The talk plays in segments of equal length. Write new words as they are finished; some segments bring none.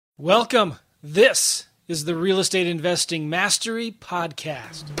Welcome. This is the Real Estate Investing Mastery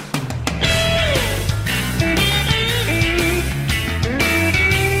Podcast.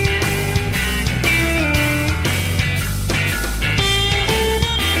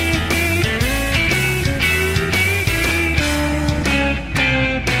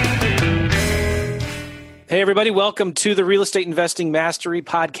 Hey, everybody. Welcome to the Real Estate Investing Mastery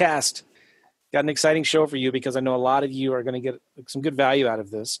Podcast. Got an exciting show for you because I know a lot of you are going to get some good value out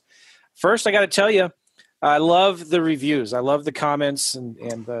of this. First, I got to tell you, I love the reviews. I love the comments and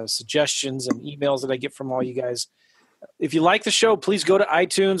the suggestions and emails that I get from all you guys. If you like the show, please go to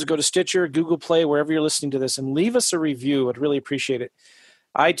iTunes, go to Stitcher, Google Play, wherever you're listening to this, and leave us a review. I'd really appreciate it.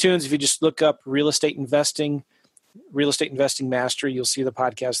 iTunes, if you just look up Real Estate Investing Mastery, you'll see the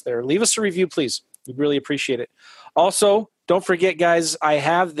podcast there. Leave us a review, please. We'd really appreciate it. Also, don't forget, guys, I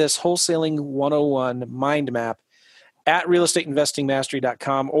have this Wholesaling 101 mind map at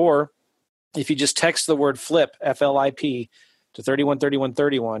realestateinvestingmastery.com, or if you just text the word FLIP, F-L-I-P, to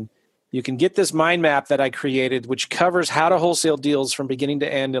 313131, you can get this mind map that I created, which covers how to wholesale deals from beginning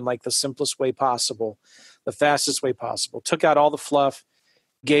to end in like the simplest way possible, the fastest way possible. Took out all the fluff,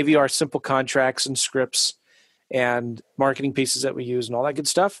 gave you our simple contracts and scripts and marketing pieces that we use and all that good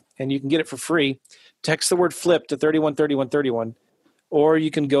stuff. And you can get it for free. Text the word FLIP to 313131, or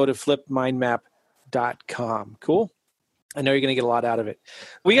you can go to flipmindmap.com. Cool? I know you're going to get a lot out of it.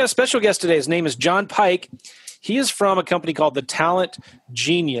 We got a special guest today. His name is John Pike. He is from a company called The Talent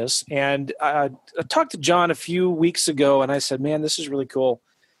Genius. And I talked to John a few weeks ago, and I said, man, this is really cool.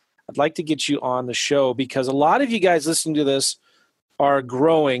 I'd like to get you on the show because a lot of you guys listening to this are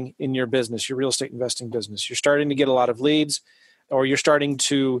growing in your business, your real estate investing business. You're starting to get a lot of leads, or you're starting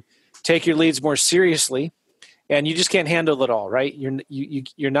to take your leads more seriously, and you just can't handle it all, right?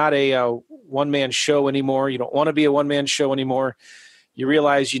 You're not a one-man show anymore. You don't want to be a one-man show anymore. You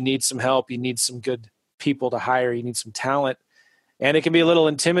realize you need some help. You need some good people to hire. You need some talent, and it can be a little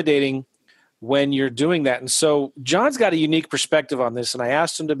intimidating when you're doing that. And so John's got a unique perspective on this, and I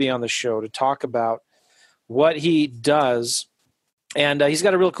asked him to be on the show to talk about what he does. And he's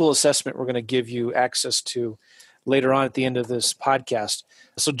got a real cool assessment we're going to give you access to later on at the end of this podcast.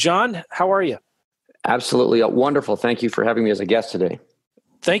 So, John, how are you? Absolutely wonderful. Thank you for having me as a guest today.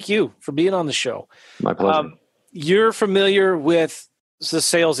 Thank you for being on the show. My pleasure. You're familiar with the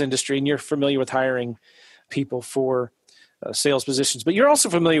sales industry, and you're familiar with hiring people for sales positions, but you're also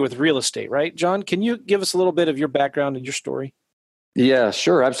familiar with real estate, right? John, can you give us a little bit of your background and your story? Yeah,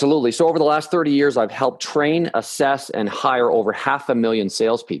 sure. Absolutely. So over the last 30 years, I've helped train, assess, and hire over 500,000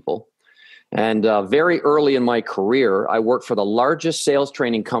 salespeople. And very early in my career, I worked for the largest sales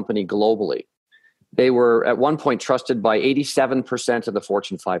training company globally. They were at one point trusted by 87% of the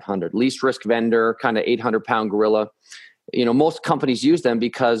Fortune 500. Least risk vendor, kind of 800-pound gorilla. You know, most companies use them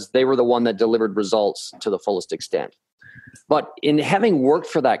because they were the one that delivered results to the fullest extent. But in having worked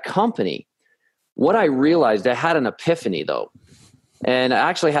for that company, what I realized, I had an epiphany though. And I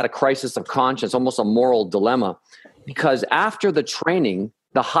actually had a crisis of conscience, almost a moral dilemma, because after the training,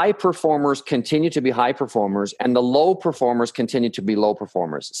 the high performers continue to be high performers and the low performers continue to be low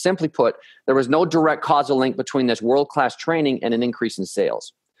performers. Simply put, there was no direct causal link between this world-class training and an increase in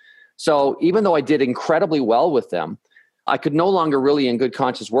sales. So even though I did incredibly well with them, I could no longer really in good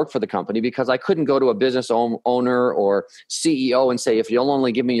conscience work for the company because I couldn't go to a business owner or CEO and say, if you'll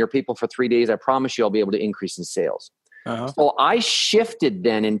only give me your people for 3 days, I promise you I'll be able to increase in sales. Uh-huh. So I shifted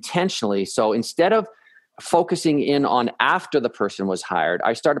then intentionally. So instead of focusing in on after the person was hired,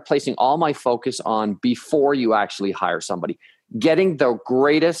 I started placing all my focus on before you actually hire somebody, getting the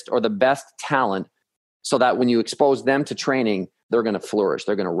greatest or the best talent so that when you expose them to training, they're going to flourish,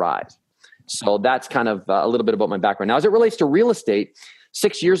 they're going to rise. So that's kind of a little bit about my background. Now, as it relates to real estate,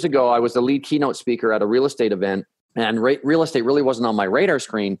 6 years ago, I was the lead keynote speaker at a real estate event, and real estate really wasn't on my radar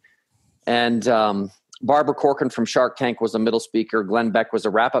screen. And Barbara Corcoran from Shark Tank was the middle speaker. Glenn Beck was a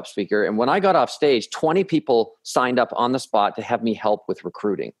wrap-up speaker. And when I got off stage, 20 people signed up on the spot to have me help with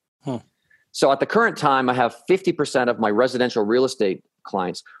recruiting. So at the current time, I have 50% of my residential real estate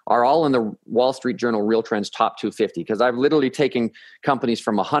clients are all in the Wall Street Journal Real Trends Top 250, because I've literally taken companies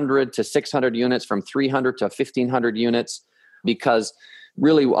from 100 to 600 units, from 300 to 1,500 units, because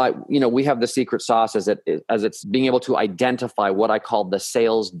really, we have the secret sauce as it's being able to identify what I call the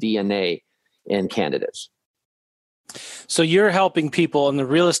sales DNA in candidates. So you're helping people on the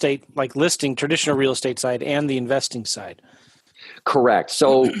real estate, like listing, traditional real estate side and the investing side. Correct.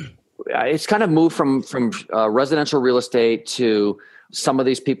 So it's kind of moved from residential real estate to some of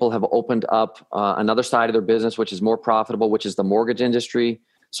these people have opened up another side of their business, which is more profitable, which is the mortgage industry.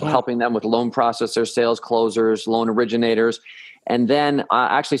 So helping them with loan processors, sales closers, loan originators. And then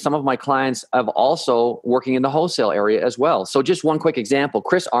actually some of my clients have also working in the wholesale area as well. So just one quick example,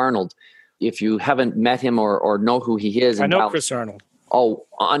 Chris Arnold, if you haven't met him or know who he is. I know Chris Arnold. Oh,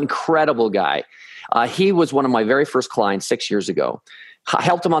 incredible guy. He was one of my very first clients 6 years ago. I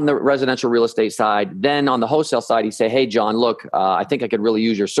helped him on the residential real estate side. Then on the wholesale side, he said, "Hey, John, look, I think I could really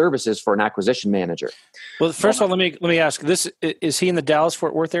use your services for an acquisition manager." Well, first of all, let me ask this: is he in the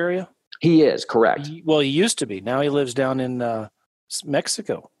Dallas-Fort Worth area? He is, correct. He used to be. Now he lives down in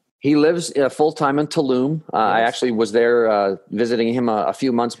Mexico. He lives full-time in Tulum. Yes. I actually was there visiting him a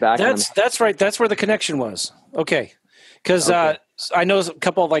few months back. That's right. That's where the connection was. Okay. Because I know a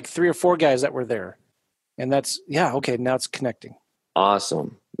couple of 3 or 4 guys that were there. And okay, now it's connecting.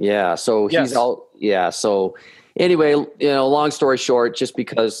 Awesome. Yeah. So So anyway, long story short, just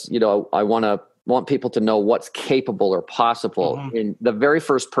because, I want people to know what's capable or possible. Mm-hmm. In the very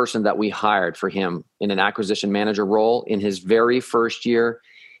first person that we hired for him in an acquisition manager role in his very first year,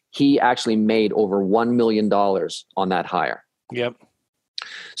 he actually made over $1 million on that hire. Yep.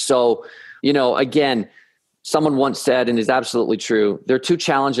 So, again, someone once said, and is absolutely true, there are 2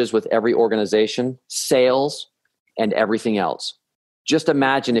 challenges with every organization: sales and everything else. Just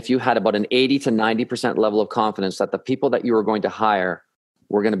imagine if you had about an 80 to 90% level of confidence that the people that you were going to hire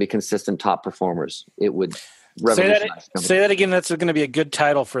were going to be consistent top performers. It would revolutionize. Say that again. That's going to be a good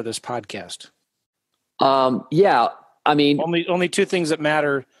title for this podcast. Yeah. I mean, only 2 things that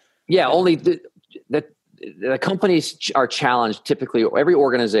matter. Yeah. Only the companies are challenged. Typically, every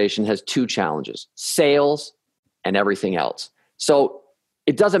organization has 2 challenges: sales and everything else. So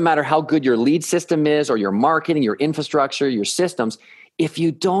it doesn't matter how good your lead system is or your marketing, your infrastructure, your systems. If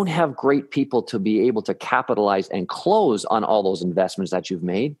you don't have great people to be able to capitalize and close on all those investments that you've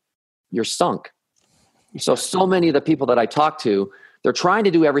made, you're sunk. So many of the people that I talk to, they're trying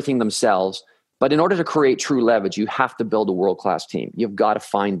to do everything themselves. But in order to create true leverage, you have to build a world-class team. You've got to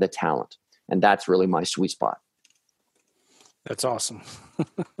find the talent. And that's really my sweet spot. That's awesome.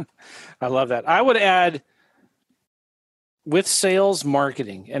 I love that. I would add, with sales,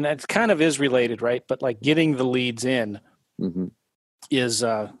 marketing, and that kind of is related, right? But getting the leads in mm-hmm. is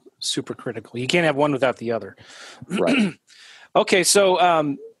super critical. You can't have one without the other. Right. Okay,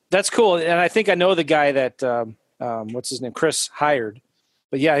 so that's cool. And I think I know the guy that, what's his name? Chris hired.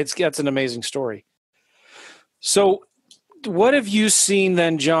 But yeah, that's an amazing story. So what have you seen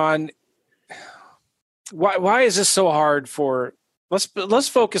then, John? Why is this so hard for... Let's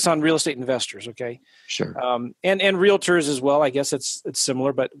focus on real estate investors, okay? Sure. And realtors as well. I guess it's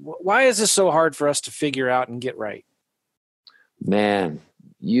similar, but why is this so hard for us to figure out and get right? Man,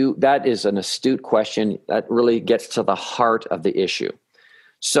 that is an astute question that really gets to the heart of the issue.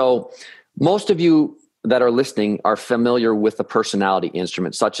 So most of you that are listening are familiar with the personality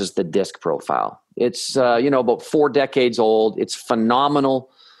instrument, such as the DISC profile. It's about 4 decades old. It's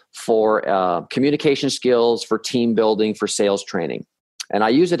phenomenal for communication skills, for team building, for sales training. And I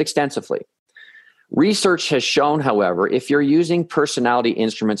use it extensively. Research has shown, however, if you're using personality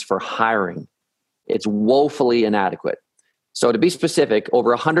instruments for hiring, it's woefully inadequate. So to be specific,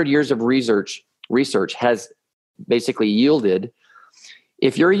 over 100 years of research has basically yielded,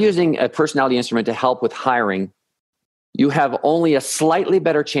 if you're using a personality instrument to help with hiring, you have only a slightly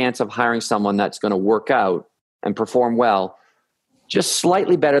better chance of hiring someone that's going to work out and perform well, just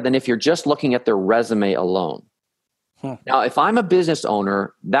slightly better than if you're just looking at their resume alone. Now, if I'm a business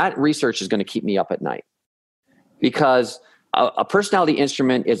owner, that research is going to keep me up at night, because a personality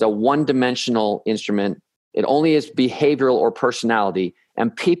instrument is a one-dimensional instrument. It only is behavioral or personality,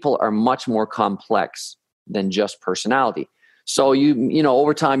 and people are much more complex than just personality. So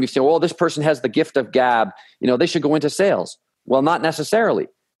over time you say, well, this person has the gift of gab, they should go into sales. Well, not necessarily,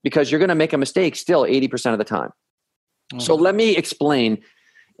 because you're going to make a mistake still 80% of the time. So let me explain,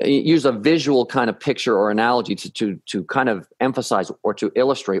 use a visual kind of picture or analogy to kind of emphasize or to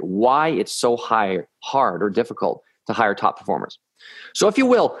illustrate why it's so hard or difficult to hire top performers. So if you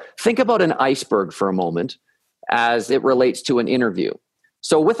will, think about an iceberg for a moment as it relates to an interview.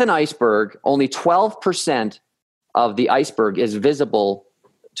 So with an iceberg, only 12% of the iceberg is visible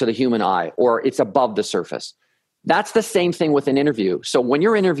to the human eye, or it's above the surface. That's the same thing with an interview. So when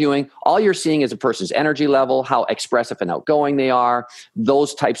you're interviewing, all you're seeing is a person's energy level, how expressive and outgoing they are,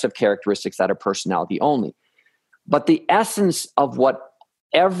 those types of characteristics that are personality only. But the essence of what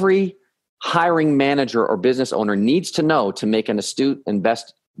every hiring manager or business owner needs to know to make an astute and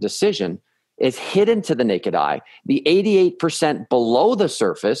best decision is hidden to the naked eye. The 88% below the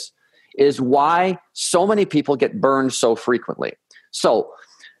surface is why so many people get burned so frequently. So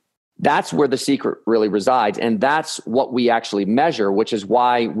that's where the secret really resides. And that's what we actually measure, which is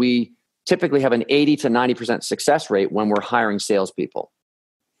why we typically have an 80 to 90% success rate when we're hiring salespeople.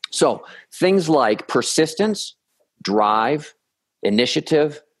 So things like persistence, drive,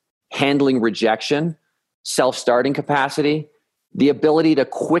 initiative, handling rejection, self-starting capacity, the ability to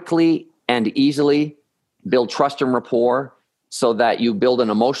quickly and easily build trust and rapport so that you build an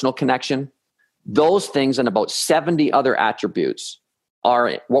emotional connection. Those things and about 70 other attributes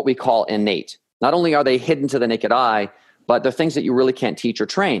are what we call innate. Not only are they hidden to the naked eye, but they're things that you really can't teach or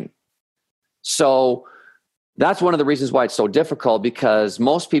train. So that's one of the reasons why it's so difficult, because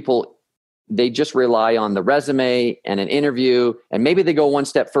most people, they just rely on the resume and an interview, and maybe they go one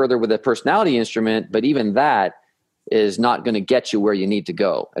step further with a personality instrument, but even that is not going to get you where you need to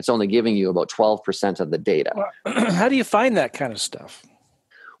go. It's only giving you about 12% of the data. How do you find that kind of stuff?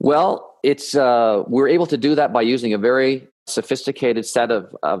 Well, it's we're able to do that by using a very sophisticated set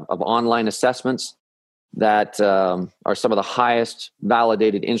of online assessments that are some of the highest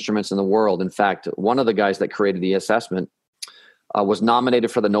validated instruments in the world. In fact, one of the guys that created the assessment was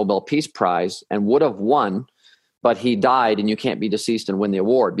nominated for the Nobel Peace Prize and would have won, but he died, and you can't be deceased and win the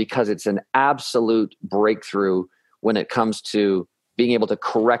award, because it's an absolute breakthrough when it comes to being able to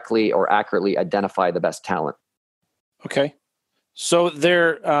correctly or accurately identify the best talent. Okay. So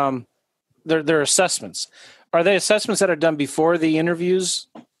they're assessments. Are they assessments that are done before the interviews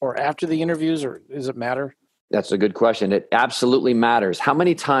or after the interviews, or does it matter? That's a good question. It absolutely matters. How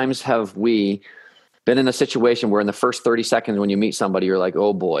many times have we been in a situation where in the first 30 seconds when you meet somebody, you're like,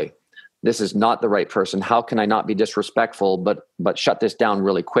 oh boy, this is not the right person. How can I not be disrespectful, but shut this down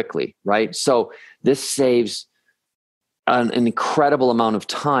really quickly, right? So this saves an incredible amount of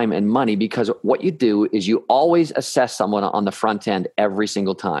time and money, because what you do is you always assess someone on the front end every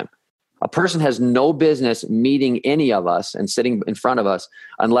single time. A person has no business meeting any of us and sitting in front of us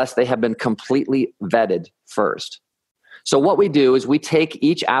unless they have been completely vetted first. So what we do is we take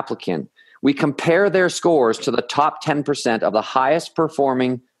each applicant, we compare their scores to the top 10% of the highest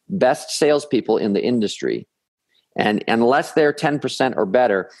performing, best salespeople in the industry. And unless they're 10% or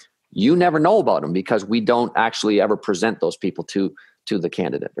better, you never know about them, because we don't actually ever present those people to the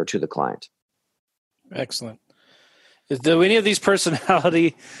candidate or to the client. Excellent. Do any of these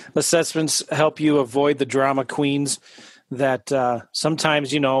personality assessments help you avoid the drama queens that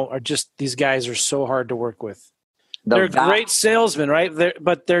sometimes, are just, these guys are so hard to work with? They're great salesmen, right?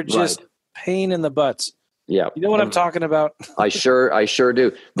 But they're just pain in the butts. Yeah. You know what I'm talking about? I sure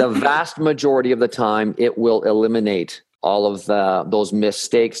do. The vast majority of the time, it will eliminate all of those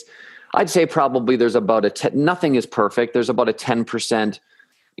mistakes. I'd say probably there's about nothing is perfect. There's about a 10%,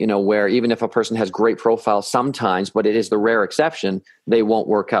 where even if a person has great profile sometimes, but it is the rare exception, they won't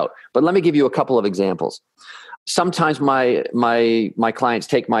work out. But let me give you a couple of examples. Sometimes my clients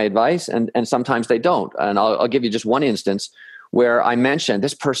take my advice and sometimes they don't. And I'll give you just one instance where I mentioned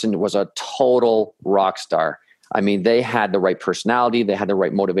this person was a total rock star. I mean, they had the right personality, they had the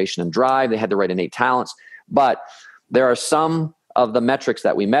right motivation and drive, they had the right innate talents, but there are some of the metrics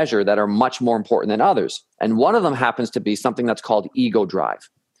that we measure that are much more important than others. And one of them happens to be something that's called ego drive.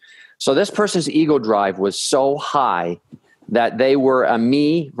 So this person's ego drive was so high that they were a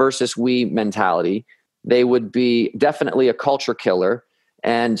me versus we mentality. They would be definitely a culture killer,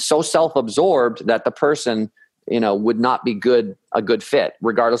 and so self-absorbed that the person, would not be a good fit,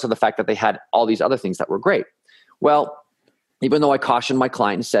 regardless of the fact that they had all these other things that were great. Well, even though I cautioned my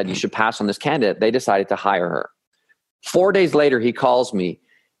client and said, you should pass on this candidate, they decided to hire her. 4 days later, he calls me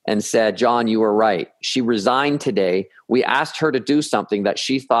and said, John, you were right. She resigned today. We asked her to do something that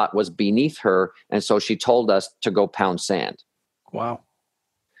she thought was beneath her, and so she told us to go pound sand. Wow.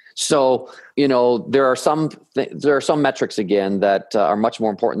 So, there are some metrics, again, that are much more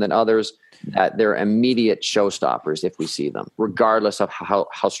important than others, that they're immediate showstoppers if we see them, regardless of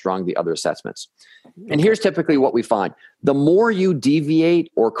how strong the other assessments. And here's typically what we find. The more you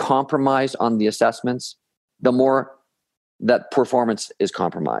deviate or compromise on the assessments, the more that performance is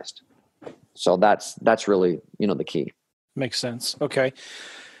compromised. So that's really, the key. Makes sense. Okay.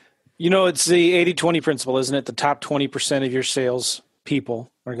 It's the 80-20 principle, isn't it? The top 20% of your sales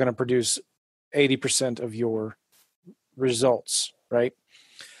people are going to produce 80% of your results, right?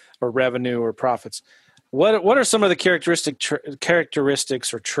 Or revenue or profits. What are some of the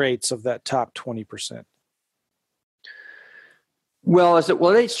characteristics or traits of that top 20%? Well, as it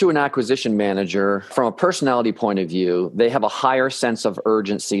relates to an acquisition manager, from a personality point of view, they have a higher sense of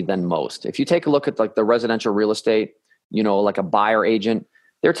urgency than most. If you take a look at like the residential real estate, like a buyer agent,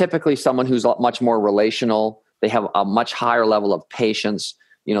 they're typically someone who's much more relational. They have a much higher level of patience.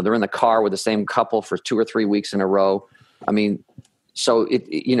 They're in the car with the same couple for 2 or 3 weeks in a row. I mean, so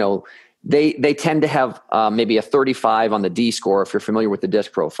they tend to have maybe a 35 on the D score if you're familiar with the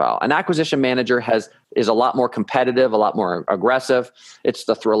DISC profile. An acquisition manager is a lot more competitive, a lot more aggressive. It's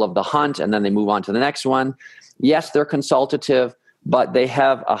the thrill of the hunt, and then they move on to the next one. Yes, they're consultative, but they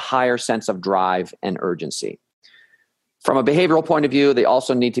have a higher sense of drive and urgency. From a behavioral point of view, they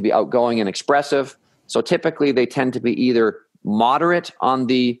also need to be outgoing and expressive. So typically they tend to be either moderate on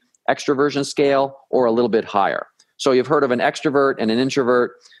the extroversion scale or a little bit higher. So you've heard of an extrovert and an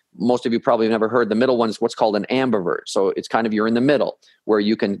introvert. Most of you probably have never heard. The middle one is what's called an ambivert. So it's kind of, you're in the middle where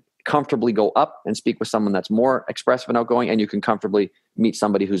you can comfortably go up and speak with someone that's more expressive and outgoing, and you can comfortably meet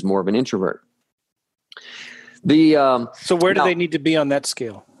somebody who's more of an introvert. So where do they need to be on that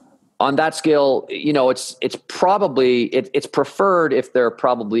scale? On that scale, it's probably, it's preferred if they're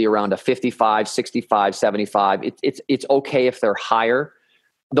probably around a 55, 65, 75. It's okay if they're higher.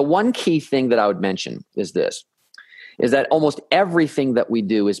 The one key thing that I would mention is that almost everything that we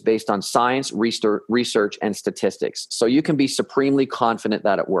do is based on science, research, and statistics. So you can be supremely confident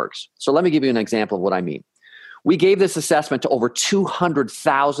that it works. So let me give you an example of what I mean. We gave this assessment to over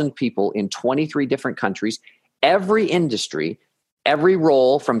 200,000 people in 23 different countries, every industry, every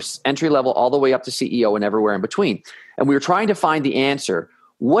role from entry level all the way up to CEO and everywhere in between. And we were trying to find the answer.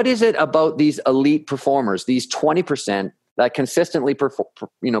 What is it about these elite performers, these 20% that consistently produce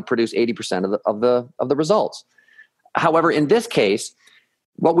 80% of the results? However, in this case,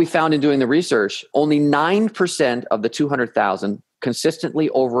 what we found in doing the research, only 9% of the 200,000 consistently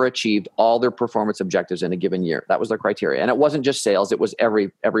overachieved all their performance objectives in a given year. That was their criteria. And it wasn't just sales, it was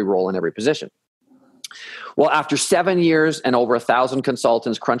every role in every position. Well, after 7 years and over 1,000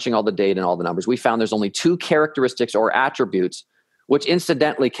 consultants crunching all the data and all the numbers, we found there's only 2 characteristics or attributes, which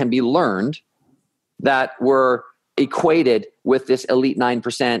incidentally can be learned, that were equated with this elite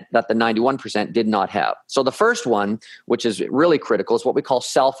 9% that the 91% did not have. So the first one, which is really critical, is what we call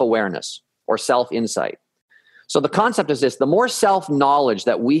self-awareness or self-insight. So the concept is this: the more self-knowledge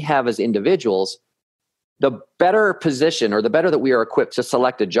that we have as individuals, the better position, or the better that we are equipped to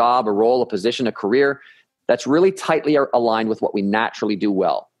select a job, a role, a position, a career that's really tightly aligned with what we naturally do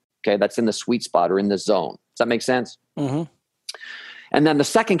well. Okay, that's in the sweet spot or in the zone. Does that make sense? Mm-hmm. And then the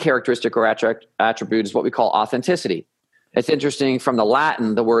second characteristic or attribute is what we call authenticity. It's interesting, from the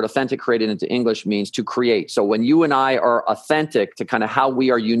Latin, the word authentic created into English means to create. So when you and I are authentic to kind of how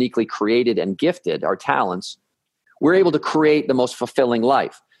we are uniquely created and gifted, our talents, we're able to create the most fulfilling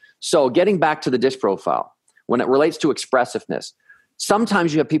life. So getting back to the DISC profile, when it relates to expressiveness,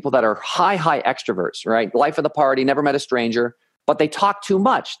 sometimes you have people that are high extroverts, right? Life of the party, never met a stranger, but they talk too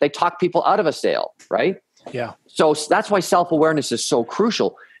much. They talk people out of a sale, right? Yeah. So that's why self-awareness is so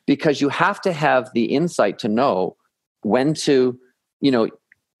crucial, because you have to have the insight to know when to,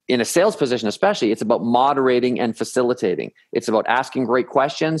 in a sales position especially, it's about moderating and facilitating. It's about asking great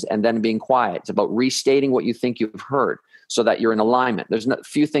questions and then being quiet. It's about restating what you think you've heard so that you're in alignment. There's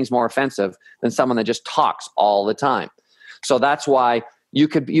few things more offensive than someone that just talks all the time. So that's why you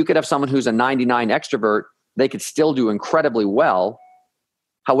could have someone who's a 99 extrovert. They could still do incredibly well.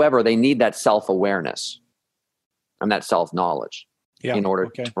 However, they need that self-awareness and that self-knowledge in order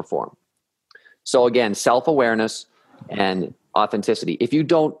to perform. So again, self-awareness and authenticity.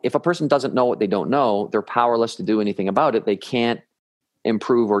 If a person doesn't know what they don't know, they're powerless to do anything about it. They can't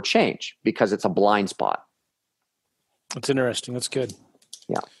improve or change because it's a blind spot. That's interesting. That's good.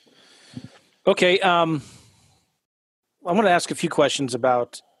 Yeah. Okay. I want to ask a few questions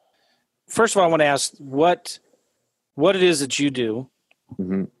about, first of all, I want to ask what it is that you do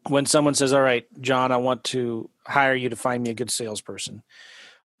when someone says, all right, John, I want to hire you to find me a good salesperson.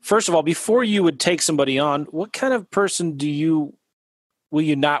 First of all, before you would take somebody on, what kind of person will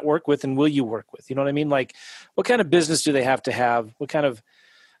you not work with and will you work with? You know what I mean? Like, what kind of business do they have to have? What kind of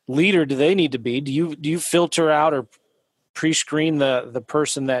leader do they need to be? Do you filter out or pre-screen the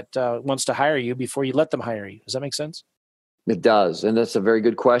person that wants to hire you before you let them hire you? Does that make sense? It does. And that's a very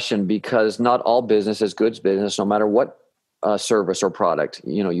good question, because not all business is goods business, no matter what service or product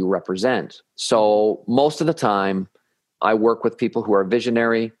you represent. So most of the time, I work with people who are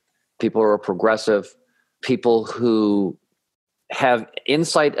visionary, people who are progressive, people who have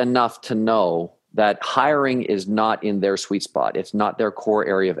insight enough to know that hiring is not in their sweet spot. It's not their core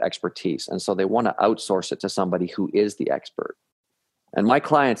area of expertise. And so they want to outsource it to somebody who is the expert. And my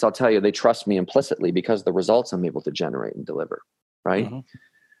clients, I'll tell you, they trust me implicitly because of the results I'm able to generate and deliver, right? Mm-hmm.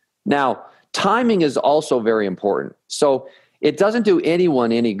 Now, timing is also very important. So it doesn't do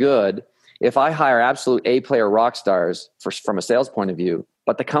anyone any good if I hire absolute A-player rock stars from a sales point of view,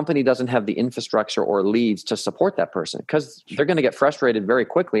 but the company doesn't have the infrastructure or leads to support that person, because they're going to get frustrated very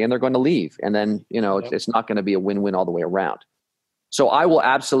quickly and they're going to leave. And then, it's not going to be a win-win all the way around. So I will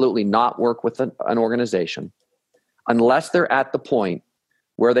absolutely not work with an organization unless they're at the point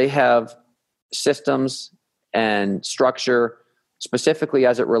where they have systems and structure, specifically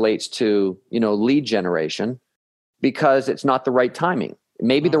as it relates to, lead generation, because it's not the right timing.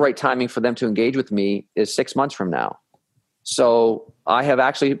 Maybe the right timing for them to engage with me is 6 months from now. So I have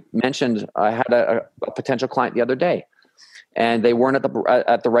actually mentioned, I had a potential client the other day, and they weren't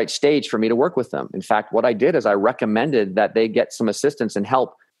at the right stage for me to work with them. In fact, what I did is I recommended that they get some assistance and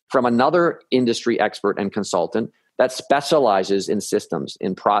help from another industry expert and consultant that specializes in systems,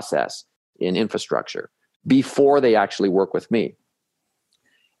 in process, in infrastructure, before they actually work with me.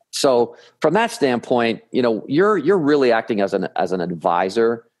 So from that standpoint, you're really acting as an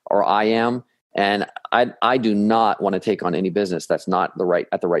advisor, or I am, and I do not want to take on any business that's not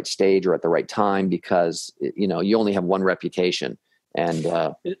at the right stage or at the right time, because you only have one reputation, and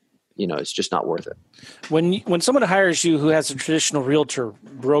it's just not worth it. When someone hires you who has a traditional realtor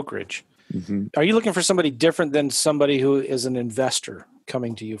brokerage, mm-hmm. Are you looking for somebody different than somebody who is an investor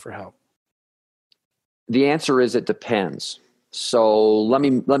coming to you for help? The answer is it depends. So let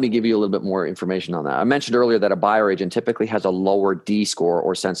me give you a little bit more information on that. I mentioned earlier that a buyer agent typically has a lower D score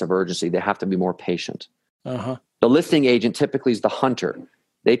or sense of urgency. They have to be more patient. Uh-huh. The listing agent typically is the hunter.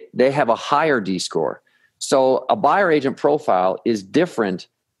 They have a higher D score. So a buyer agent profile is different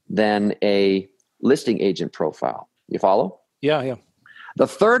than a listing agent profile. You follow? Yeah. The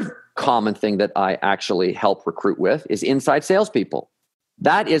third common thing that I actually help recruit with is inside salespeople.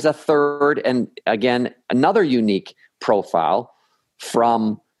 That is a third, and again, another unique profile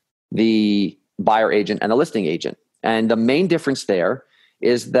from the buyer agent and the listing agent. And the main difference there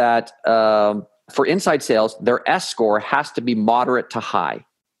is that for inside sales, their S score has to be moderate to high.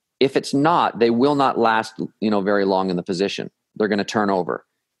 If it's not, they will not last, very long in the position. They're going to turn over.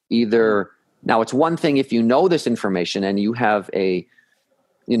 Now it's one thing if you know this information and you have a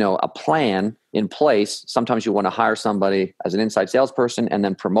plan in place. Sometimes you want to hire somebody as an inside salesperson and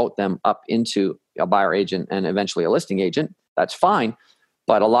then promote them up into a buyer agent and eventually a listing agent. That's fine.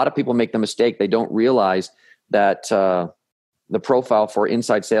 But a lot of people make the mistake. They don't realize that the profile for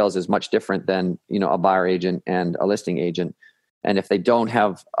inside sales is much different than, a buyer agent and a listing agent. And if they don't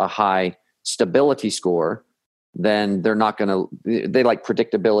have a high stability score, then they're not going to, they like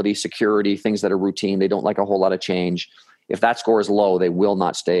predictability, security, things that are routine. They don't like a whole lot of change. If that score is low, they will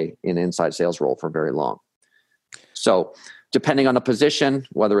not stay in an inside sales role for very long. So depending on the position,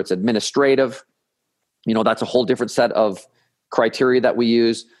 whether it's administrative, that's a whole different set of criteria that we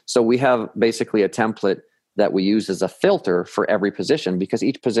use. So we have basically a template that we use as a filter for every position, because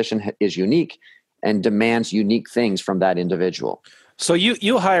each position is unique and demands unique things from that individual. So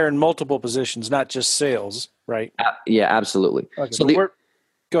you hire in multiple positions, not just sales, right? Yeah, absolutely. Okay, so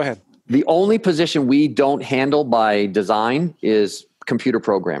go ahead. The only position we don't handle by design is computer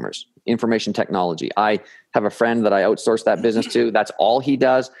programmers, information technology. I have a friend that I outsource that business to. That's all he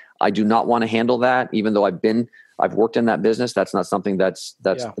does. I do not want to handle that, even though I've worked in that business. That's not something that's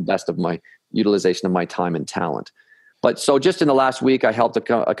the best of my utilization of my time and talent. But so just in the last week, I helped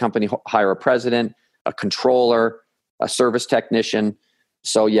a company hire a president, a controller, a service technician.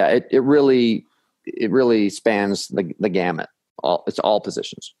 So yeah, it really spans the gamut. It's all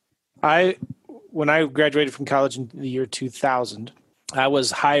positions. When I graduated from college in the year 2000, I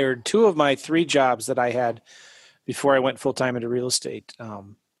was hired. 2 of my 3 jobs that I had before I went full-time into real estate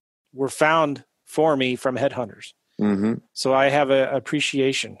were found for me from headhunters. Mm-hmm. So I have an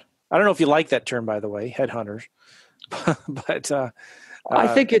appreciation. I don't know if you like that term, by the way, headhunters, but I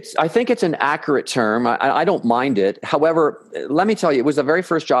think it's an accurate term. I don't mind it. However, let me tell you, it was the very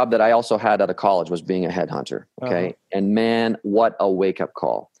first job that I also had out of college was being a headhunter. Okay. Uh-huh. And man, what a wake-up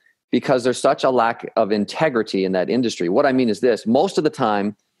call. Because there's such a lack of integrity in that industry. What I mean is this: most of the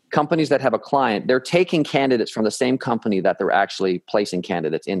time, companies that have a client, they're taking candidates from the same company that they're actually placing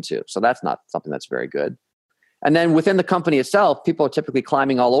candidates into. So that's not something that's very good. And then within the company itself, people are typically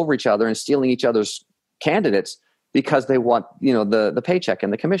climbing all over each other and stealing each other's candidates because they want, the paycheck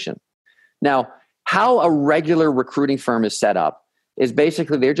and the commission. Now, how a regular recruiting firm is set up is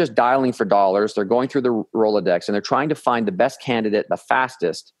basically they're just dialing for dollars. They're going through the Rolodex and they're trying to find the best candidate the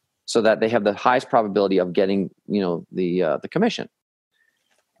fastest, so that they have the highest probability of getting, the commission.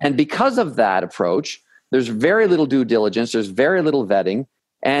 And because of that approach, there's very little due diligence, there's very little vetting,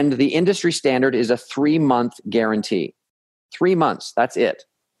 and the industry standard is a 3-month guarantee. 3 months, that's it.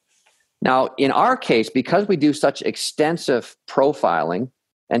 Now, in our case, because we do such extensive profiling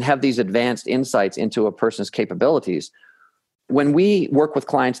and have these advanced insights into a person's capabilities, when we work with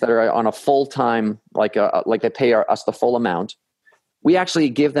clients that are on a full-time, like they pay us the full amount, we actually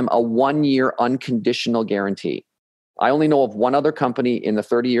give them a 1-year unconditional guarantee. I only know of one other company in the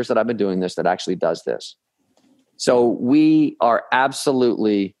 30 years that I've been doing this that actually does this. So we are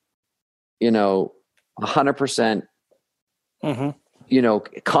absolutely, 100%,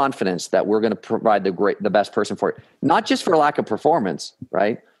 confidence that we're going to provide the best person for it. Not just for lack of performance,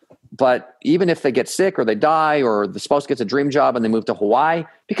 right? But even if they get sick or they die or the spouse gets a dream job and they move to Hawaii,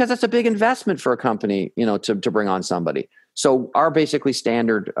 because it's a big investment for a company, to bring on somebody. So our basically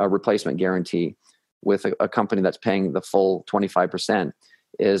standard replacement guarantee with a company that's paying the full 25%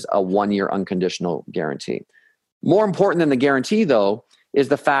 is a 1-year unconditional guarantee. More important than the guarantee, though, is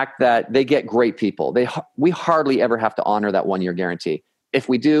the fact that they get great people. We hardly ever have to honor that 1-year guarantee. If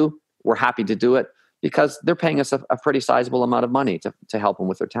we do, we're happy to do it because they're paying us a pretty sizable amount of money to help them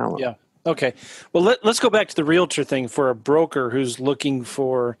with their talent. Yeah. Okay. Well, let's go back to the realtor thing for a broker who's looking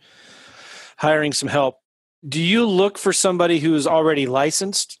for hiring some help. Do you look for somebody who's already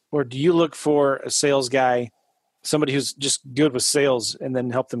licensed, or do you look for a sales guy, somebody who's just good with sales, and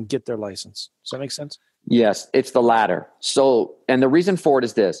then help them get their license? Does that make sense? Yes, it's the latter. So, and the reason for it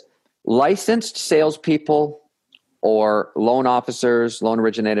is this: licensed salespeople or loan officers, loan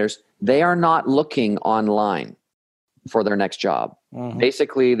originators, they are not looking online for their next job. Mm-hmm.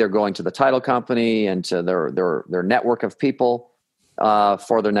 Basically, they're going to the title company and to their network of people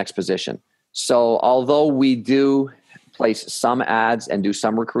for their next position. So although we do place some ads and do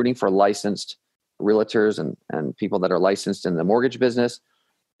some recruiting for licensed realtors and people that are licensed in the mortgage business,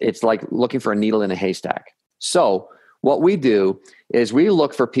 it's like looking for a needle in a haystack. So what we do is we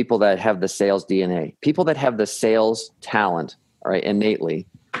look for people that have the sales DNA, people that have the sales talent, all right, innately,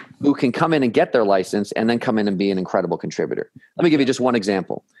 who can come in and get their license and then come in and be an incredible contributor. Let me give you just one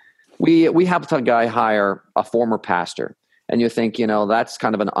example. We helped a guy hire a former pastor. And you think, that's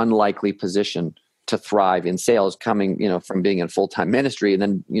kind of an unlikely position to thrive in sales, coming, from being in full-time ministry and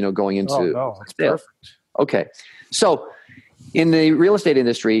then, going into that's sales. Perfect. Okay. So in the real estate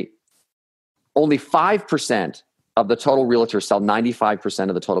industry, only 5% of the total realtors sell 95%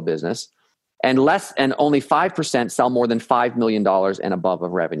 of the total business, and only 5% sell more than $5 million and above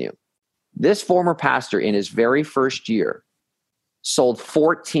of revenue. This former pastor in his very first year sold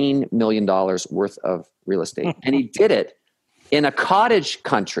 $14 million worth of real estate. And he did it in a cottage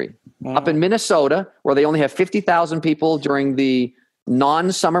country up in Minnesota, where they only have 50,000 people during the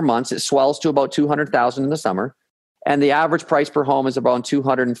non-summer months. It swells to about 200,000 in the summer. And the average price per home is around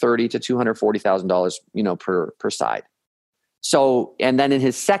 $230,000 to $240,000, per side. So, and then in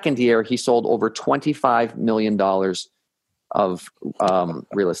his second year, he sold over $25 million of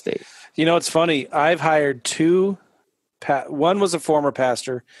real estate. It's funny. I've hired two. One was a former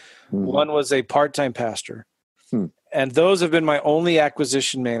pastor. Mm-hmm. One was a part-time pastor. And those have been my only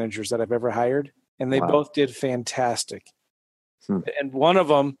acquisition managers that I've ever hired. And they both did fantastic. And one of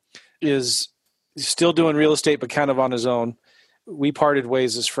them is still doing real estate, but kind of on his own. We parted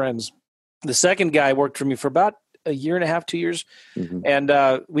ways as friends. The second guy worked for me for about a year and a half, 2 years. Mm-hmm.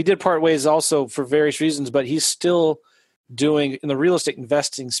 And we did part ways also for various reasons, but he's still doing, in the real estate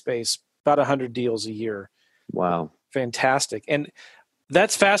investing space, about 100 deals a year. Wow. Fantastic. And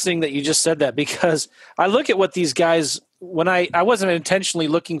that's fascinating that you just said that, because I look at what these guys, when I wasn't intentionally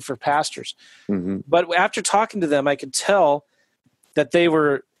looking for pastors, but after talking to them, I could tell that they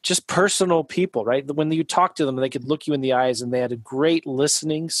were just personal people, right? When you talk to them, they could look you in the eyes, and they had a great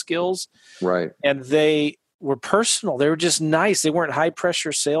listening skills. Right. And they were personal. They were just nice. They weren't high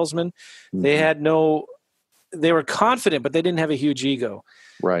pressure salesmen. Mm-hmm. They were confident, but they didn't have a huge ego.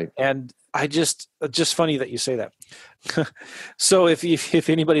 Right. And just funny that you say that. So if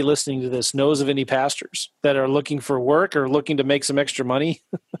anybody listening to this knows of any pastors that are looking for work or looking to make some extra money,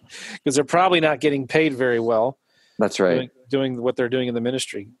 because they're probably not getting paid very well. That's right. Doing what they're doing in the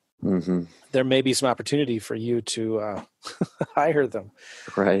ministry. Mm-hmm. There may be some opportunity for you to hire them.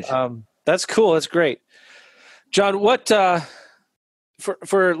 Right. That's cool. That's great. John, what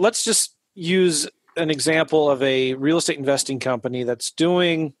for let's just use an example of a real estate investing company that's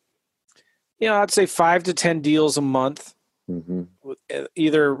doing, I'd say 5 to 10 deals a month,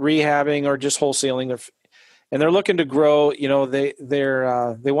 either rehabbing or just wholesaling. And they're looking to grow. They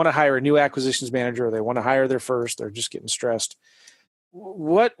want to hire a new acquisitions manager, or they want to hire their first. They're just getting stressed.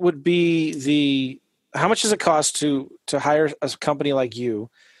 What would be how much does it cost to hire a company like you?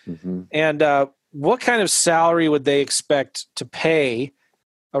 Mm-hmm. And what kind of salary would they expect to pay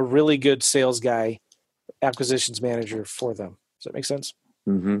a really good sales guy, acquisitions manager for them? Does that make sense?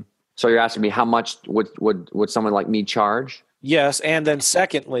 Mm-hmm. So you're asking me how much would someone like me charge? Yes. And then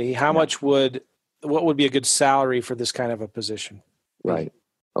secondly, what would be a good salary for this kind of a position? Right.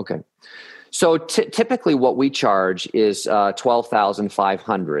 Okay. So typically what we charge is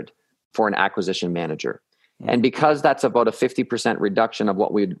 $12,500 for an acquisition manager. And because that's about a 50% reduction of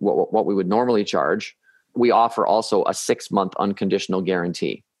what we would normally charge, we offer also a 6-month unconditional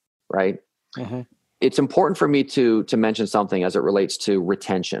guarantee, right? Mm-hmm. It's important for me to mention something as it relates to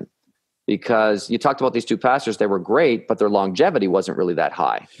retention, because you talked about these two pastors. They were great, but their longevity wasn't really that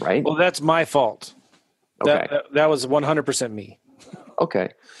high, right? Well, that's my fault. Okay. That was 100% me.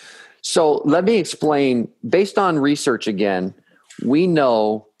 Okay. So let me explain. Based on research again, we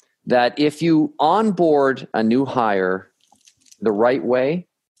know that if you onboard a new hire the right way,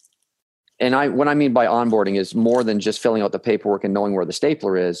 and what I mean by onboarding is more than just filling out the paperwork and knowing where the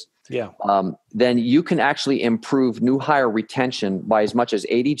stapler is. Yeah. Then you can actually improve new hire retention by as much as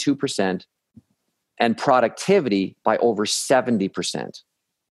 82% and productivity by over 70%.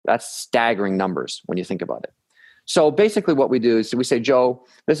 That's staggering numbers when you think about it. So basically what we do is we say, Joe,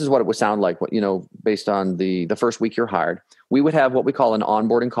 this is what it would sound like, based on the first week you're hired. We would have what we call an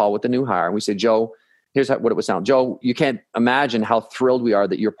onboarding call with the new hire. And we say, Joe, here's what it would sound. Joe, you can't imagine how thrilled we are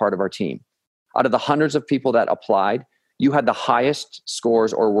that you're part of our team. Out of the hundreds of people that applied, you had the highest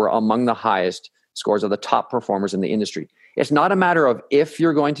scores, or were among the highest scores of the top performers in the industry. It's not a matter of if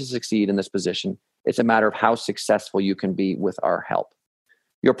you're going to succeed in this position. It's a matter of how successful you can be with our help.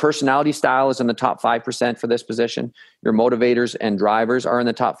 Your personality style is in the top 5% for this position. Your motivators and drivers are in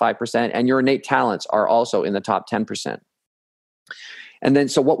the top 5%, and your innate talents are also in the top 10%. And then,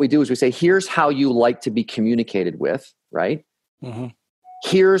 so what we do is we say, here's how you like to be communicated with, right? Mm-hmm.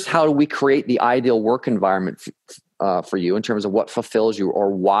 Here's how we create the ideal work environment for you in terms of what fulfills you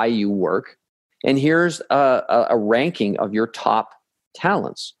or why you work. And here's a ranking of your top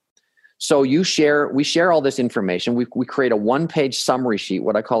talents. So we share all this information. We create a 1-page summary sheet,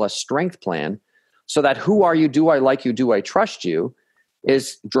 what I call a strength plan, so that who are you, do I like you, do I trust you,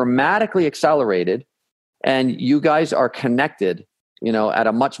 is dramatically accelerated, and you guys are connected, at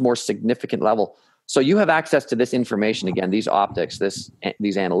a much more significant level. So you have access to this information again, these optics,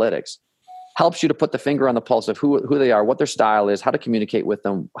 these analytics, helps you to put the finger on the pulse of who they are, what their style is, how to communicate with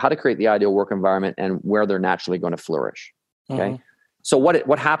them, how to create the ideal work environment, and where they're naturally going to flourish. Okay. Mm-hmm. So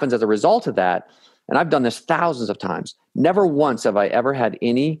what happens as a result of that, and I've done this thousands of times, never once have I ever had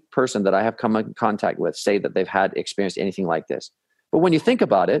any person that I have come in contact with say that they've had experienced anything like this. But when you think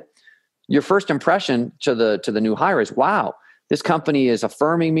about it, your first impression to the new hire is, wow, this company is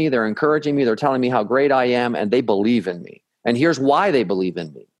affirming me, they're encouraging me, they're telling me how great I am, and they believe in me. And here's why they believe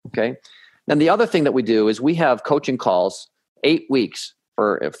in me, okay? Then the other thing that we do is we have coaching calls 8 weeks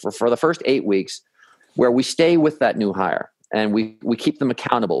for the first 8 weeks where we stay with that new hire and we keep them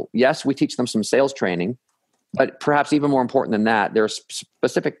accountable. Yes, we teach them some sales training, but perhaps even more important than that, there are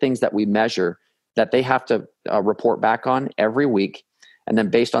specific things that we measure that they have to report back on every week. And then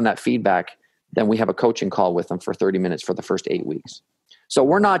based on that feedback, then we have a coaching call with them for 30 minutes for the first 8 weeks. So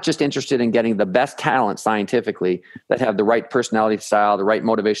we're not just interested in getting the best talent scientifically that have the right personality style, the right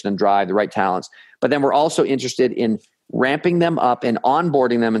motivation and drive, the right talents, but then we're also interested in ramping them up and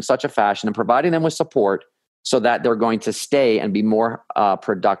onboarding them in such a fashion and providing them with support so that they're going to stay and be more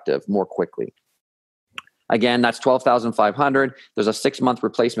productive more quickly. Again, that's $12,500. There's a 6-month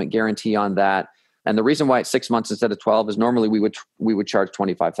replacement guarantee on that. And the reason why it's 6 months instead of 12 is normally we would charge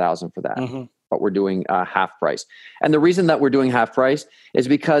 $25,000 for that. Mm-hmm. But we're doing half price. And the reason that we're doing half price is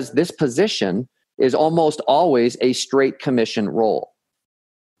because this position is almost always a straight commission role.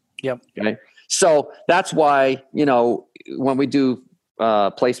 Yep. Okay. So that's why, when we do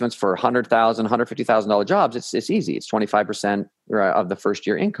placements for $100,000, $150,000 jobs, it's easy. It's 25% of the first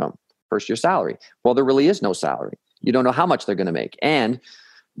year income, first year salary. Well, there really is no salary. You don't know how much they're going to make. And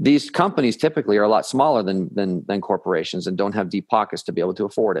these companies typically are a lot smaller than corporations and don't have deep pockets to be able to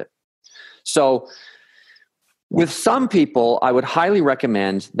afford it. So with some people, I would highly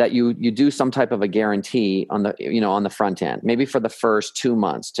recommend that you do some type of a guarantee on the front end, maybe for the first 2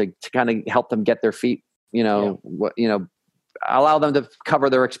 months to kind of help them get their feet, allow them to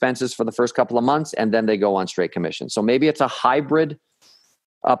cover their expenses for the first couple of months, and then they go on straight commission. So maybe it's a hybrid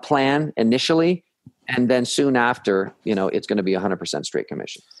plan initially, and then soon after, it's going to be 100% straight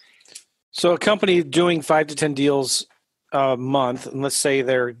commission. So a company doing 5 to 10 deals a month, and let's say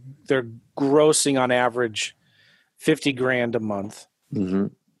they're grossing on average $50,000 a month, mm-hmm.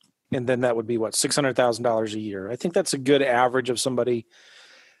 and then that would be what, $600,000 a year. I think that's a good average of somebody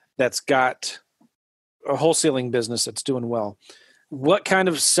that's got a wholesaling business that's doing well. What kind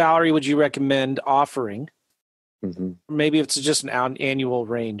of salary would you recommend offering? Mm-hmm. Maybe it's just an annual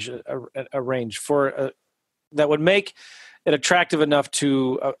range, a range for that would make it attractive enough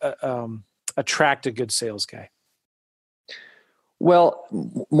to attract a good sales guy. Well,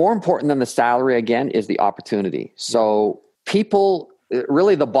 more important than the salary, again, is the opportunity. So people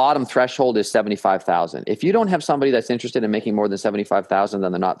really the bottom threshold is 75,000. If you don't have somebody that's interested in making more than 75,000,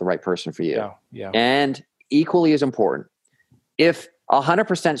 then they're not the right person for you. Yeah. And equally as important, if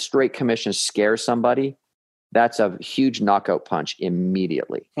 100% straight commission scares somebody, that's a huge knockout punch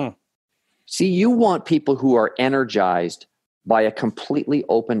immediately. See, you want people who are energized by a completely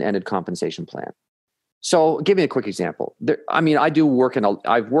open-ended compensation plan. So give me a quick example.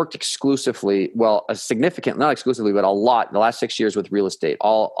 I've worked exclusively, a significant, not exclusively, but a lot in the last 6 years with real estate,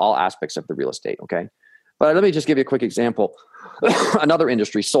 all aspects of the real estate. Okay. But let me just give you a quick example. Another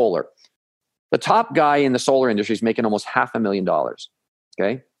industry, solar. The top guy in the solar industry is making almost $500,000.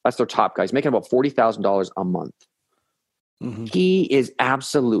 Okay. That's their top guy. He's making about $40,000 a month. Mm-hmm. He is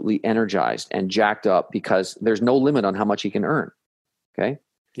absolutely energized and jacked up because there's no limit on how much he can earn. Okay.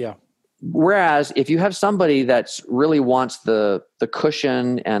 Yeah. Whereas if you have somebody that's really wants the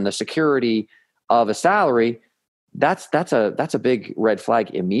cushion and the security of a salary, that's a big red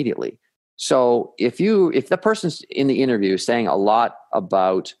flag immediately. So if the person's in the interview saying a lot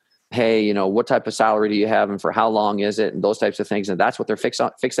about, hey, what type of salary do you have and for how long is it, and those types of things, and that's what they're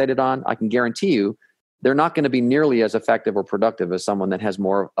fixated on, I can guarantee you they're not going to be nearly as effective or productive as someone that has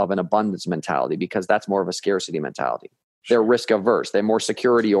more of an abundance mentality, because that's more of a scarcity mentality. They're risk averse. They're more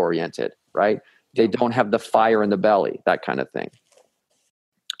security oriented, right? They don't have the fire in the belly, that kind of thing.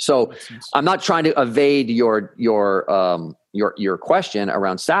 So I'm not trying to evade your question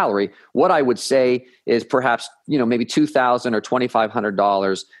around salary. What I would say is perhaps, maybe $2,000 or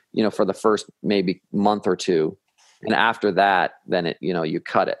 $2,500, for the first maybe month or two. And after that, then you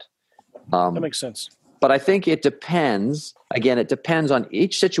cut it. That makes sense. But I think it depends. Again, it depends on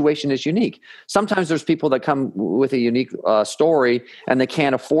each situation is unique. Sometimes there's people that come with a unique story and they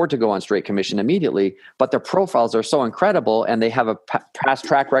can't afford to go on straight commission immediately, but their profiles are so incredible and they have a past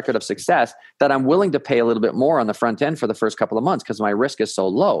track record of success that I'm willing to pay a little bit more on the front end for the first couple of months because my risk is so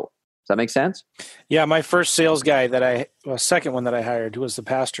low. Does that make sense? Yeah, my first sales guy second one that I hired, who was the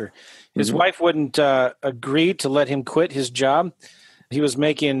pastor, his wife wouldn't agree to let him quit his job. He was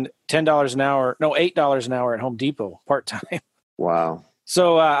making $8 an hour at Home Depot part-time. Wow.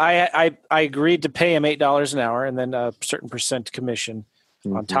 So I agreed to pay him $8 an hour and then a certain percent commission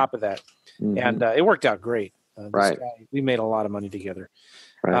on top of that. Mm-hmm. And it worked out great. Right. We made a lot of money together.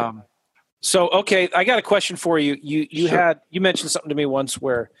 Right. Okay, I got a question for you. You mentioned something to me once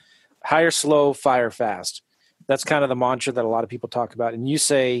where hire slow, fire fast. That's kind of the mantra that a lot of people talk about. And you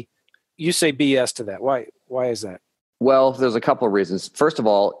say BS to that. Why is that? Well, there's a couple of reasons. First of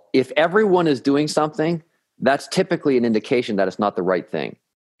all, if everyone is doing something, that's typically an indication that it's not the right thing.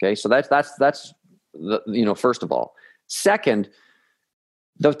 Okay. So that's first of all. Second,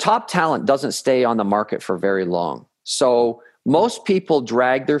 the top talent doesn't stay on the market for very long. So most people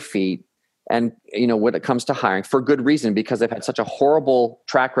drag their feet and, when it comes to hiring for good reason, because they've had such a horrible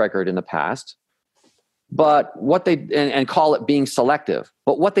track record in the past, but and call it being selective.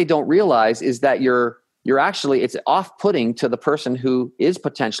 But what they don't realize is that you're actually, it's off-putting to the person who is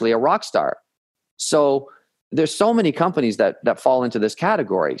potentially a rock star. So there's so many companies that fall into this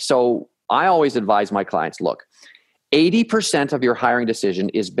category. So I always advise my clients, look, 80% of your hiring decision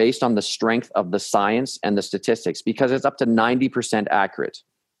is based on the strength of the science and the statistics because it's up to 90% accurate.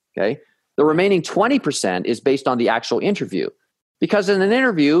 Okay. The remaining 20% is based on the actual interview. Because in an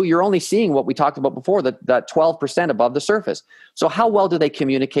interview, you're only seeing what we talked about before, that 12% above the surface. So how well do they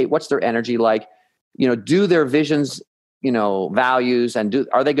communicate? What's their energy like? Do their visions, values, and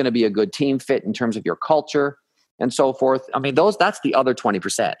are they going to be a good team fit in terms of your culture and so forth? I mean, that's the other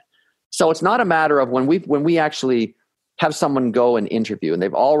 20%. So it's not a matter of when we actually have someone go and interview and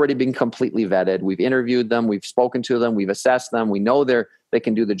they've already been completely vetted. We've interviewed them. We've spoken to them. We've assessed them. We know they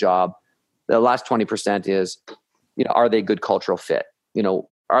can do the job. The last 20% is, are they a good cultural fit?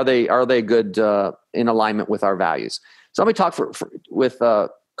 Are they good in alignment with our values? So let me talk with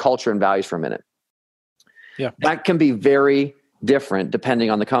culture and values for a minute. Yeah, that can be very different depending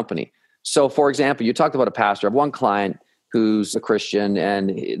on the company. So, for example, you talked about a pastor. I have one client who's a Christian, and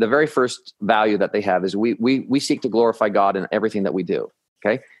the very first value that they have is we seek to glorify God in everything that we do.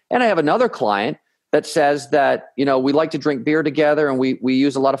 Okay, and I have another client that says that we like to drink beer together, and we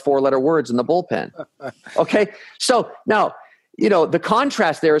use a lot of 4-letter words in the bullpen. Okay, so now the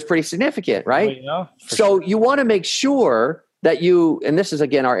contrast there is pretty significant, right? Well, so you want to make sure that and this is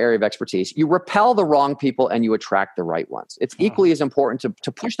again our area of expertise, you repel the wrong people and you attract the right ones. It's equally as important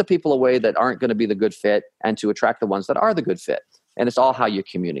to push the people away that aren't going to be the good fit and to attract the ones that are the good fit. And it's all how you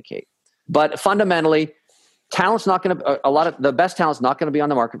communicate. But fundamentally, the best talent's not going to be on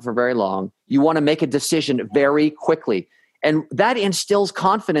the market for very long. You want to make a decision very quickly. And that instills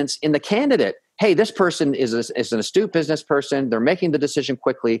confidence in the candidate. hey, this person is an astute business person. They're making the decision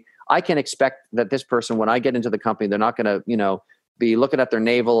quickly. I can expect that this person, when I get into the company, they're not going to, be looking at their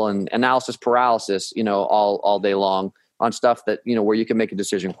navel and analysis paralysis, all day long on stuff that, where you can make a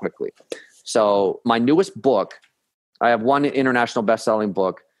decision quickly. So my newest book, I have one international best-selling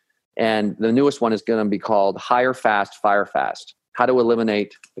book, and the newest one is going to be called Hire Fast, Fire Fast: How to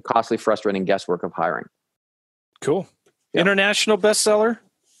Eliminate the Costly, Frustrating Guesswork of Hiring. Cool. Yeah. International bestseller?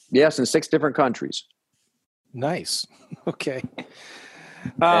 Yes, in 6 different countries. Nice. Okay.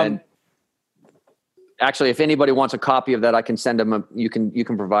 And actually, if anybody wants a copy of that, I can send them. You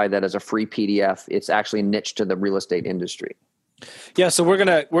can provide that as a free PDF. It's actually niche to the real estate industry. Yeah, so we're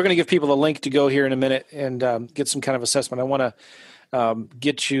gonna give people a link to go here in a minute and get some kind of assessment. I want to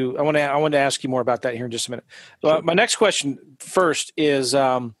get you. I want to ask you more about that here in just a minute. Sure. My next question first is,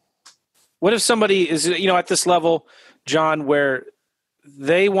 what if somebody is at this level, John, where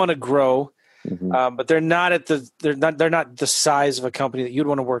they want to grow, but they're not the size of a company that you'd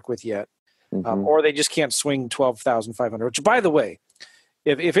want to work with yet, or they just can't swing 12,500. Which, by the way,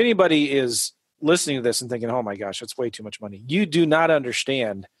 if anybody is listening to this and thinking, oh my gosh, that's way too much money, you do not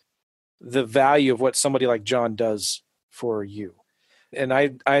understand the value of what somebody like John does for you. And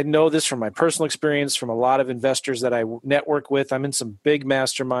I know this from my personal experience, from a lot of investors that I network with. I'm in some big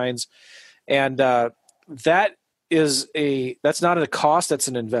masterminds, and that's not a cost, that's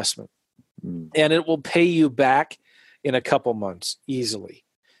an investment. And it will pay you back in a couple months easily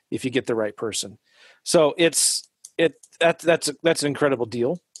if you get the right person. So that's an incredible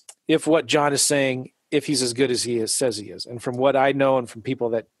deal. If what John is saying, if he's as good as says he is. And from what I know and from people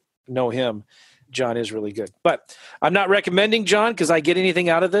that know him, John is really good. But I'm not recommending John because I get anything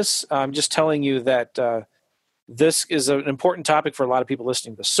out of this. I'm just telling you that this is an important topic for a lot of people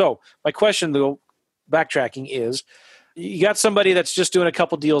listening to this. So my question, though, backtracking, is you got somebody that's just doing a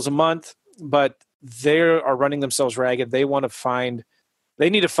couple deals a month, but they are running themselves ragged. They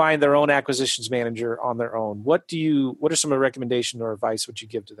need to find their own acquisitions manager on their own. What are some of the recommendations or advice would you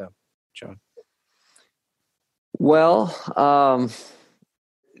give to them, John? Well,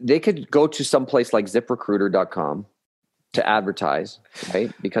 they could go to some place like ZipRecruiter.com to advertise,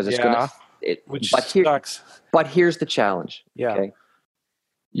 right? Because it's sucks. But here's the challenge. Yeah. Okay?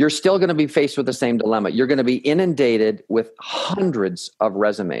 You're still going to be faced with the same dilemma. You're going to be inundated with hundreds of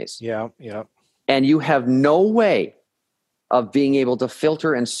resumes. Yeah, yeah. And you have no way of being able to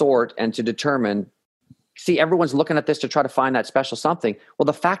filter and sort and to determine, see, everyone's looking at this to try to find that special something. Well,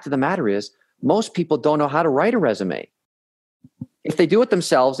 the fact of the matter is, most people don't know how to write a resume. If they do it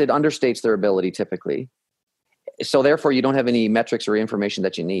themselves, it understates their ability typically. So therefore, you don't have any metrics or information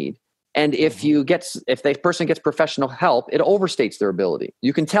that you need. And if the person gets professional help, it overstates their ability.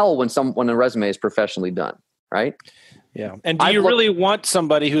 You can tell when a resume is professionally done, right? Yeah. And do you really want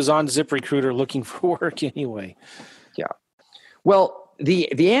somebody who's on ZipRecruiter looking for work anyway? Yeah. Well,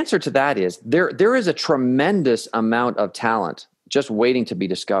 the answer to that is there is a tremendous amount of talent just waiting to be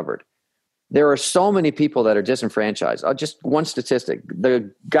discovered. There are so many people that are disenfranchised. Just one statistic. The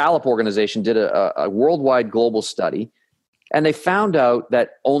Gallup organization did a worldwide global study, and they found out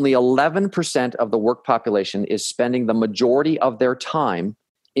that only 11% of the work population is spending the majority of their time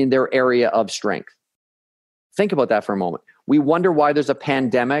in their area of strength. Think about that for a moment. We wonder why there's a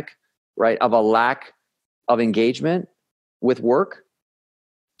pandemic, right, of a lack of engagement with work.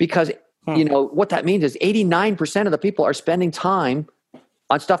 Because, what that means is 89% of the people are spending time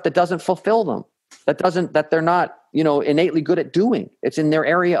on stuff that doesn't fulfill them, that they're not, innately good at doing. It's in their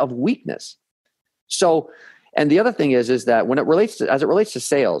area of weakness. So, and the other thing is that as it relates to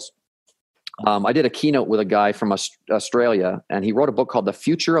sales, I did a keynote with a guy from Australia, and he wrote a book called The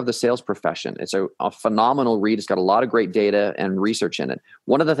Future of the Sales Profession. It's a phenomenal read. It's got a lot of great data and research in it.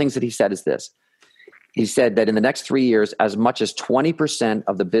 One of the things that he said is this. He said that in the next 3 years, as much as 20%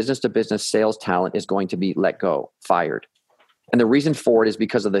 of the business-to-business sales talent is going to be let go, fired. And the reason for it is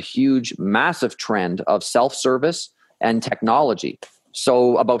because of the huge, massive trend of self-service and technology.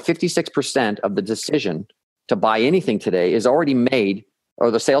 So about 56% of the decision to buy anything today is already made,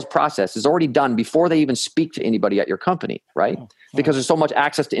 or the sales process is already done before they even speak to anybody at your company, right? Because there's so much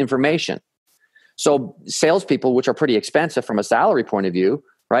access to information. So salespeople, which are pretty expensive from a salary point of view,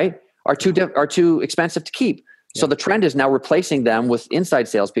 right, are too expensive to keep. So the trend is now replacing them with inside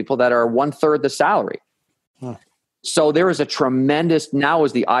salespeople that are 1/3 the salary. So there is now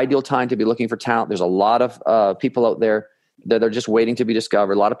is the ideal time to be looking for talent. There's a lot of people out there that are just waiting to be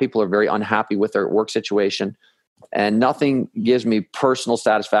discovered. A lot of people are very unhappy with their work situation. And nothing gives me personal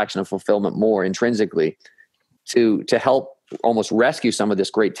satisfaction and fulfillment more intrinsically to help almost rescue some of this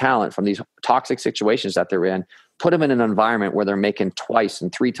great talent from these toxic situations that they're in, put them in an environment where they're making twice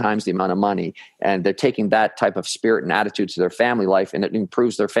and 3 times the amount of money, and they're taking that type of spirit and attitude to their family life, and it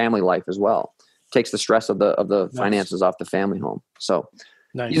improves their family life as well. Takes the stress of the Nice. finances off the family home. So,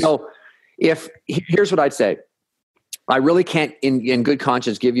 Nice. here's what I'd say. I really can't, in good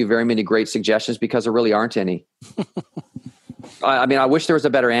conscience, give you very many great suggestions because there really aren't any. I mean, I wish there was a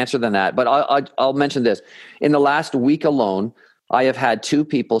better answer than that, but I'll mention this. In the last week alone, I have had 2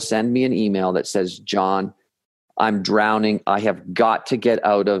 people send me an email that says, John, I'm drowning. I have got to get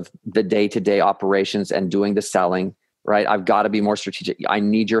out of the day-to-day operations and doing the selling, right? I've got to be more strategic. I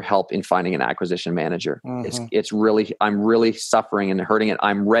need your help in finding an acquisition manager. Mm-hmm. I'm really suffering and hurting it.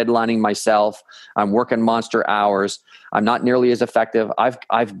 I'm redlining myself. I'm working monster hours. I'm not nearly as effective.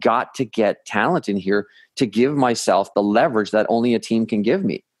 I've got to get talent in here to give myself the leverage that only a team can give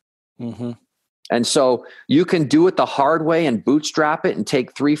me. Mm-hmm. And so you can do it the hard way and bootstrap it and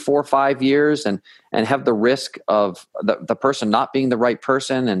take 3, 4, 5 years and have the risk of the person not being the right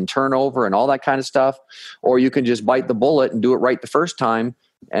person and turnover and all that kind of stuff. Or you can just bite the bullet and do it right the first time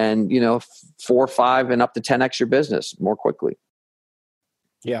and, 4, 5 and up to 10x your business more quickly.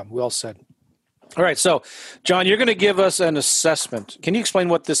 Yeah, well said. All right. So, John, you're going to give us an assessment. Can you explain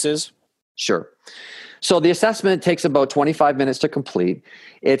what this is? Sure. So the assessment takes about 25 minutes to complete.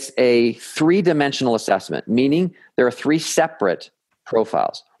 It's a 3-dimensional assessment, meaning there are 3 separate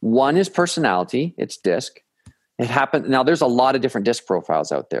profiles. One is personality, it's DISC. Now there's a lot of different DISC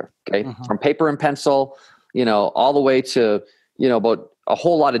profiles out there, okay? Mm-hmm. From paper and pencil, all the way to, about a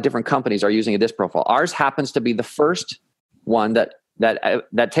whole lot of different companies are using a DISC profile. Ours happens to be the first one that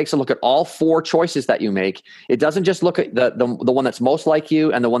takes a look at all 4 choices that you make. It doesn't just look at the one that's most like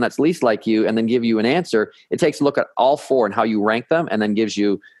you and the one that's least like you and then give you an answer. It takes a look at all 4 and how you rank them and then gives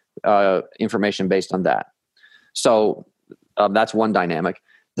you information based on that. So that's one dynamic.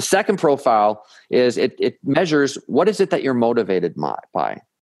 The second profile is it measures what is it that you're motivated by,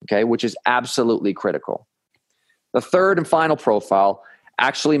 okay, which is absolutely critical. The third and final profile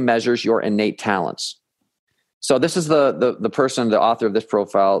actually measures your innate talents. So this is the person, the author of this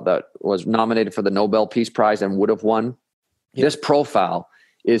profile that was nominated for the Nobel Peace Prize and would have won. Yep. This profile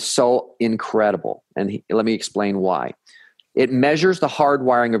is so incredible. And let me explain why. It measures the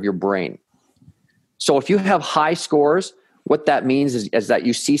hardwiring of your brain. So if you have high scores, what that means is that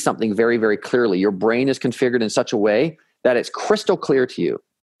you see something very, very clearly. Your brain is configured in such a way that it's crystal clear to you.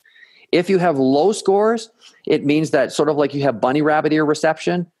 If you have low scores, it means that sort of like you have bunny rabbit ear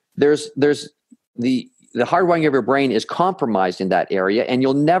reception, there's the hardwiring of your brain is compromised in that area and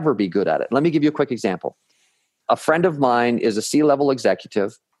you'll never be good at it. Let me give you a quick example. A friend of mine is a C-level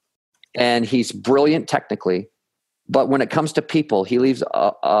executive and he's brilliant technically, but when it comes to people, he leaves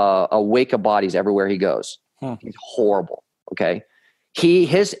a wake of bodies everywhere he goes. He's horrible, okay?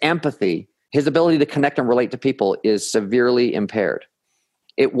 His empathy, his ability to connect and relate to people is severely impaired.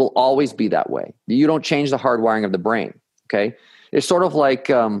 It will always be that way. You don't change the hardwiring of the brain, okay? It's sort of like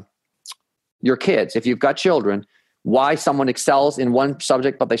your kids. If you've got children, why someone excels in one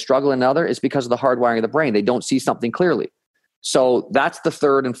subject but they struggle in another is because of the hardwiring of the brain. They don't see something clearly. So that's the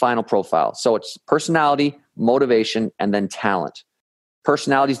third and final profile. So it's personality, motivation, and then talent.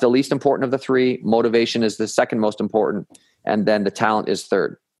 Personality is the least important of the 3. Motivation is the second most important. And then the talent is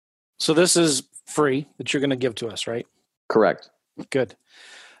third. So this is free that you're going to give to us, right? Correct. Good.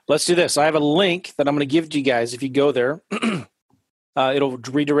 Let's do this. I have a link that I'm going to give to you guys. If you go there, it'll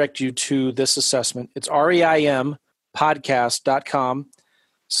redirect you to this assessment. It's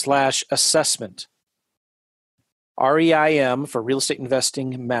reimpodcast.com/assessment. REIM for Real Estate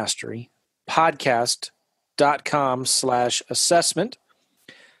Investing Mastery, podcast.com/assessment.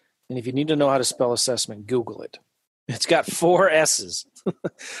 And if you need to know how to spell assessment, Google it. It's got 4 S's.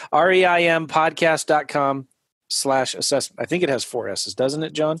 reimpodcast.com/assessment. I think it has 4 S's, doesn't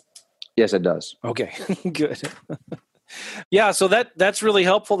it, John? Yes, it does. Okay, good. Yeah, so that's really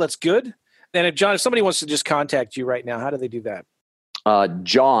helpful. That's good. And if somebody wants to just contact you right now, how do they do that?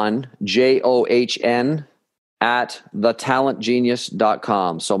 John, JOHN, at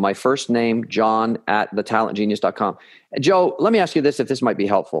thetalentgenius.com. So my first name, John, at thetalentgenius.com. Joe, let me ask you this, if this might be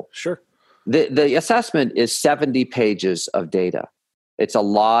helpful. Sure. The assessment is 70 pages of data. It's a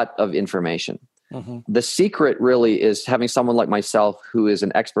lot of information. Mm-hmm. The secret really is having someone like myself who is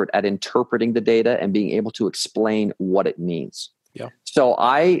an expert at interpreting the data and being able to explain what it means. Yeah. So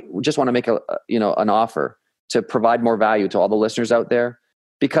I just want to make an offer to provide more value to all the listeners out there,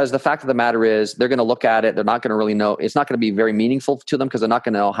 because the fact of the matter is they're going to look at it. They're not going to really know. It's not going to be very meaningful to them because they're not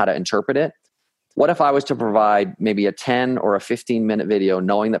going to know how to interpret it. What if I was to provide maybe a 10 or a 15-minute video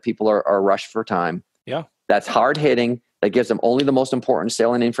knowing that people are rushed for time? Yeah. That's hard hitting. That gives them only the most important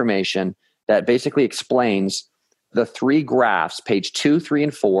salient information that basically explains the 3 graphs, page 2, 3,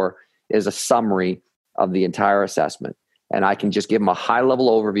 and 4, is a summary of the entire assessment. And I can just give them a high level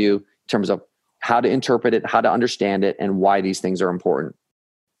overview in terms of how to interpret it, how to understand it, and why these things are important.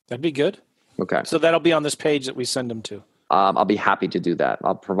 That'd be good. Okay. So that'll be on this page that we send them to. I'll be happy to do that.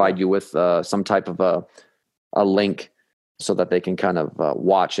 I'll provide you with some type of a link so that they can kind of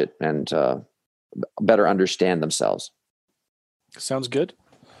watch it and better understand themselves. Sounds good.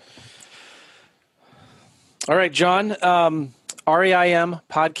 All right, John,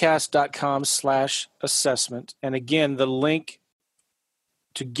 reimpodcast.com/assessment. And again, the link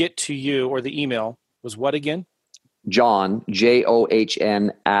to get to you or the email was what again? John,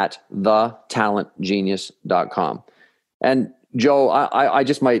 JOHN @thetalentgenius.com. And Joe, I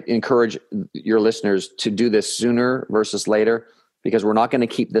just might encourage your listeners to do this sooner versus later, because we're not going to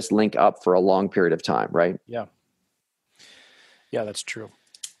keep this link up for a long period of time, right? Yeah. Yeah, that's true.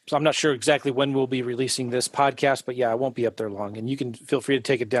 So I'm not sure exactly when we'll be releasing this podcast, but yeah, it won't be up there long. And you can feel free to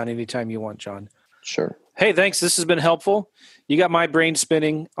take it down anytime you want, John. Sure. Hey, thanks. This has been helpful. You got my brain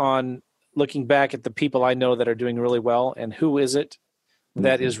spinning on looking back at the people I know that are doing really well and who is it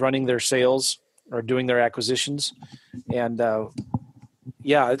that is running their sales or doing their acquisitions. And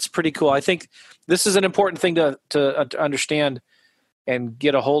yeah, it's pretty cool. I think this is an important thing to understand and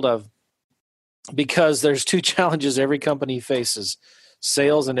get a hold of, because there's 2 challenges every company faces: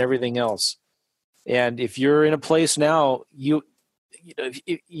 sales and everything else. And if you're in a place now, you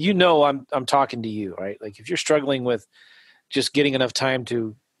know I'm talking to you, right? Like if you're struggling with just getting enough time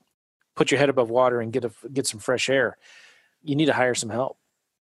to put your head above water and get some fresh air, you need to hire some help,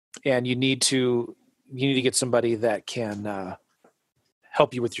 and you need to get somebody that can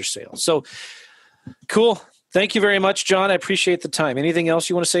help you with your sales. So cool. Thank you very much, John. I appreciate the time. Anything else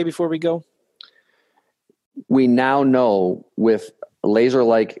you want to say before we go? We now know with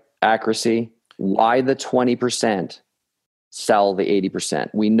laser-like accuracy why the 20% sell the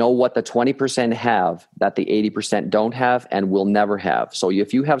 80%. We know what the 20% have that the 80% don't have and will never have. So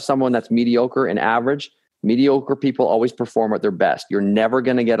if you have someone that's mediocre and average, mediocre people always perform at their best. You're never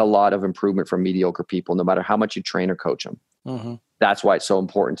going to get a lot of improvement from mediocre people, no matter how much you train or coach them. Mm-hmm. That's why it's so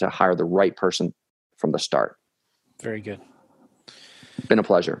important to hire the right person from the start. Very good. Been a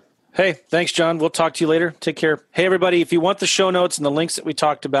pleasure. Hey, thanks, John. We'll talk to you later. Take care. Hey, everybody, if you want the show notes and the links that we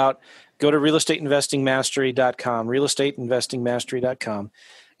talked about, go to realestateinvestingmastery.com, realestateinvestingmastery.com.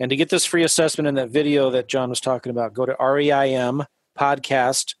 And to get this free assessment and that video that John was talking about, go to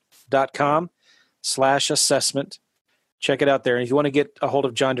reimpodcast.com/assessment. Check it out there. And if you want to get a hold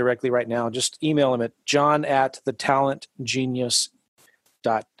of John directly right now, just email him at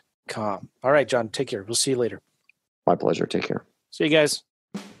john@thetalentgenius.com. All right, John, take care. We'll see you later. My pleasure. Take care. See you guys.